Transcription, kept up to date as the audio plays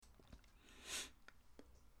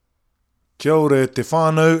Kia ora te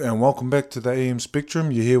whānau and welcome back to the AM Spectrum.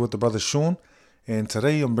 You're here with the brother Sean, and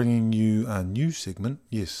today I'm bringing you a new segment.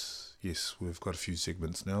 Yes, we've got a few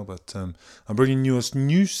segments now, but I'm bringing you a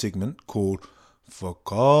new segment called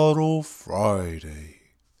Whakaaro Friday.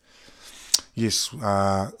 Yes,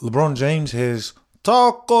 LeBron James has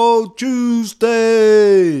Taco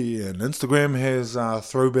Tuesday, and Instagram has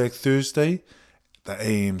Throwback Thursday. The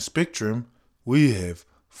AM Spectrum, we have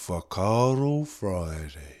Whakaaro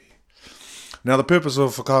Friday. Now, the purpose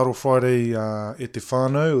of Whakaaro Friday e te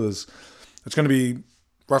whānau is it's going to be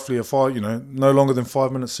roughly no longer than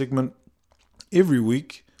 5-minute segment every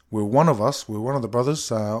week where one of the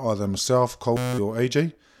brothers, either myself, Cole, or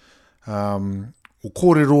AJ, will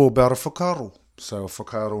kōrero about a whakaaro. So a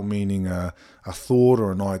whakaaro meaning a thought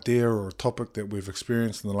or an idea or a topic that we've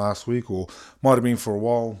experienced in the last week, or might have been for a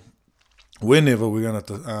while. Whenever we're going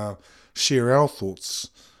to share our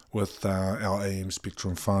thoughts with our AM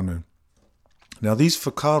Spectrum whānau. Now, these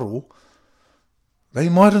whakaaro, they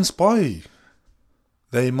might inspire you.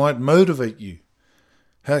 They might motivate you.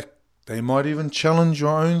 Heck, they might even challenge your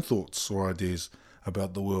own thoughts or ideas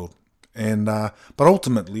about the world. And but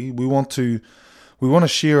ultimately, we want to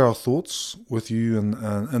share our thoughts with you in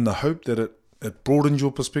the hope that it broadens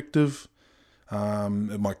your perspective.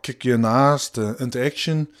 It might kick you in the ass into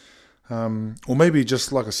action. Or maybe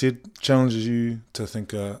just, like I said, challenges you to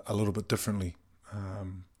think a little bit differently.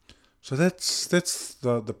 So that's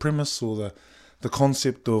the premise or the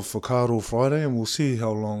concept of Whakaaro Friday, and we'll see how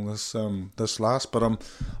long this lasts. But I'm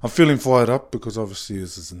feeling fired up because obviously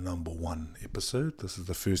this is the number 1 episode. This is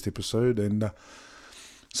the first episode, and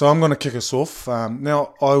so I'm going to kick us off.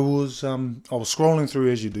 Now I was scrolling through,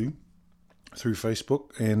 as you do, through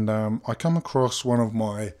Facebook, and I come across one of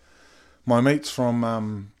my mates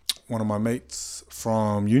from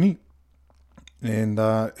uni. And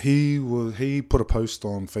he put a post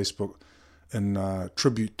on Facebook in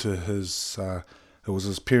tribute to his it was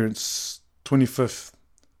his parents' 25th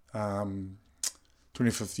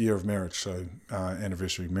year of marriage, so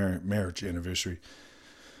marriage anniversary.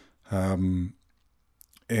 And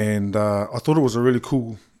I thought it was a really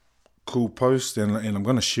cool post, and I'm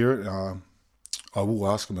going to share it. I will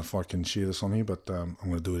ask him if I can share this on here, but I'm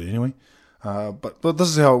going to do it anyway. But this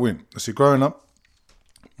is how it went. So growing up,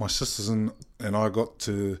 my sisters and I got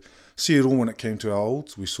to see it all when it came to our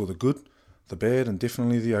olds. We saw the good, the bad, and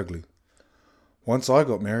definitely the ugly. Once I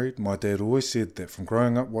got married, my dad always said that from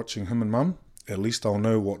growing up watching him and mum, at least I'll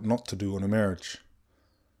know what not to do in a marriage.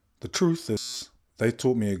 The truth is, they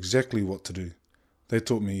taught me exactly what to do. They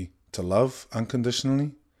taught me to love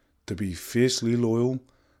unconditionally, to be fiercely loyal.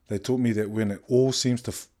 They taught me that when it all seems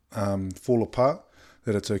to fall apart,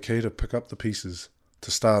 that it's okay to pick up the pieces, to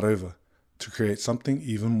start over, to create something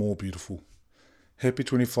even more beautiful. Happy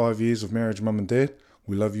 25 years of marriage, mum and dad.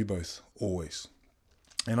 We love you both, always.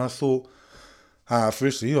 And I thought,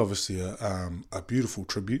 firstly, obviously, a beautiful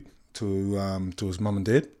tribute to his mum and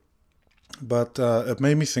dad. But it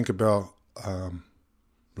made me think about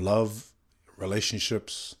love,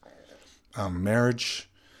 relationships, marriage.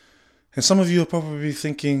 And some of you are probably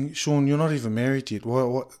thinking, Sean, you're not even married yet.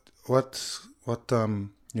 What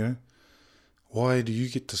why do you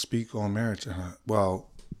get to speak on marriage? Well,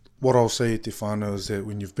 what I'll say to whānau is that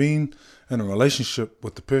when you've been in a relationship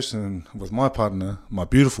with the person, with my partner, my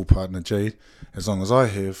beautiful partner, Jade, as long as I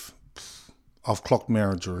have, I've clocked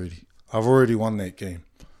marriage already. I've already won that game.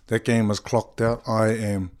 That game is clocked out. I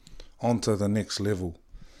am on to the next level.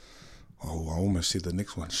 Oh, I almost said the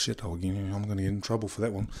next one. Shit, I'm going to get in trouble for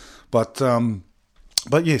that one. But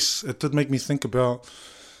yes, it did make me think about...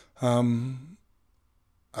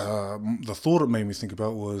 the thought it made me think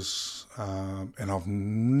about was, and I've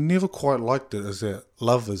never quite liked it, is that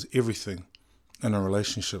love is everything in a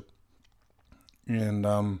relationship. And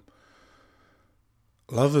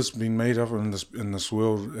love has been made up in this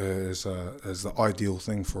world as the ideal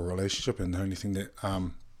thing for a relationship, and the only thing that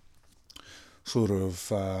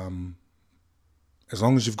as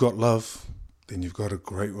long as you've got love, then you've got a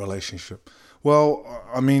great relationship. Well,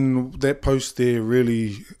 I mean, that post there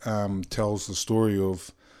really tells the story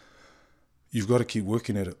of you've got to keep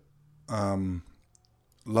working at it.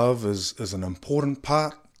 Love is an important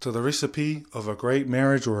part to the recipe of a great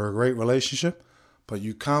marriage or a great relationship, but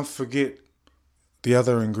you can't forget the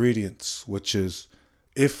other ingredients, which is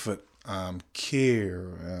effort,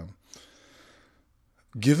 care,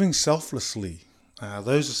 giving selflessly.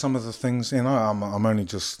 Those are some of the things, and I'm only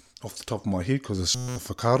just off the top of my head because it's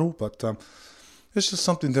whakaaro, but it's just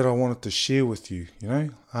something that I wanted to share with you,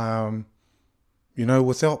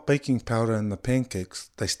 without baking powder in the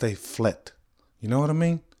pancakes, they stay flat. You know what I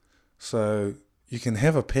mean? So you can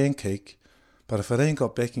have a pancake, But if it ain't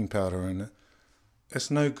got baking powder in it, it's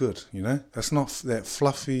no good, you know? It's not that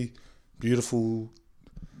fluffy, beautiful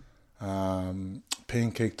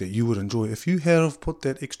pancake that you would enjoy if you had have put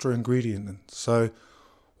that extra ingredient in. So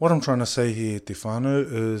what I'm trying to say here, Te whānau,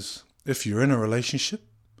 is if you're in a relationship,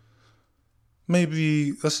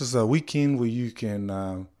 maybe this is a weekend where you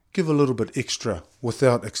can give a little bit extra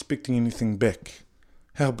without expecting anything back.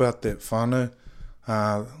 How about that, whānau?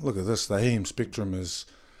 Look at this, the AM Spectrum is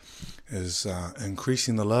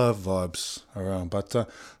increasing the love vibes around. But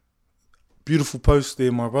beautiful post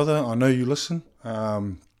there, my brother. I know you listen,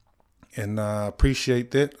 and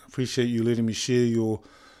appreciate that. Appreciate you letting me share your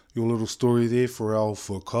little story there for our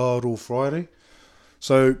Whakaaro Friday.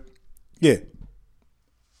 So, yeah,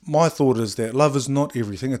 my thought is that love is not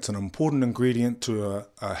everything. It's an important ingredient to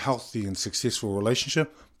a healthy and successful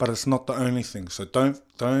relationship, but it's not the only thing. So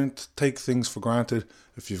don't take things for granted.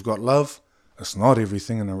 If you've got love, it's not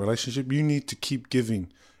everything in a relationship. You need to keep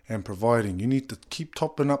giving and providing. You need to keep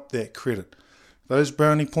topping up that credit. Those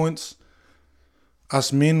brownie points,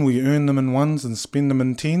 us men, we earn them in ones and spend them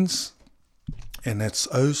in tens. And that's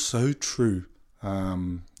oh so true.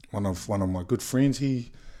 One of my good friends,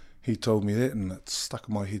 he told me that, and it's stuck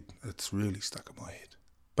in my head. It's really stuck in my head.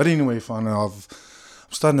 But anyway, whānau,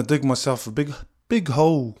 I'm starting to dig myself a big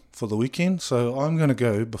hole for the weekend, so I'm going to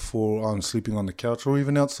go before I'm sleeping on the couch or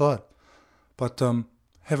even outside. But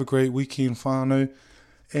have a great weekend, whānau,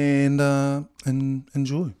 and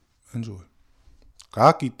enjoy.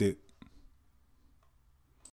 Ka kite.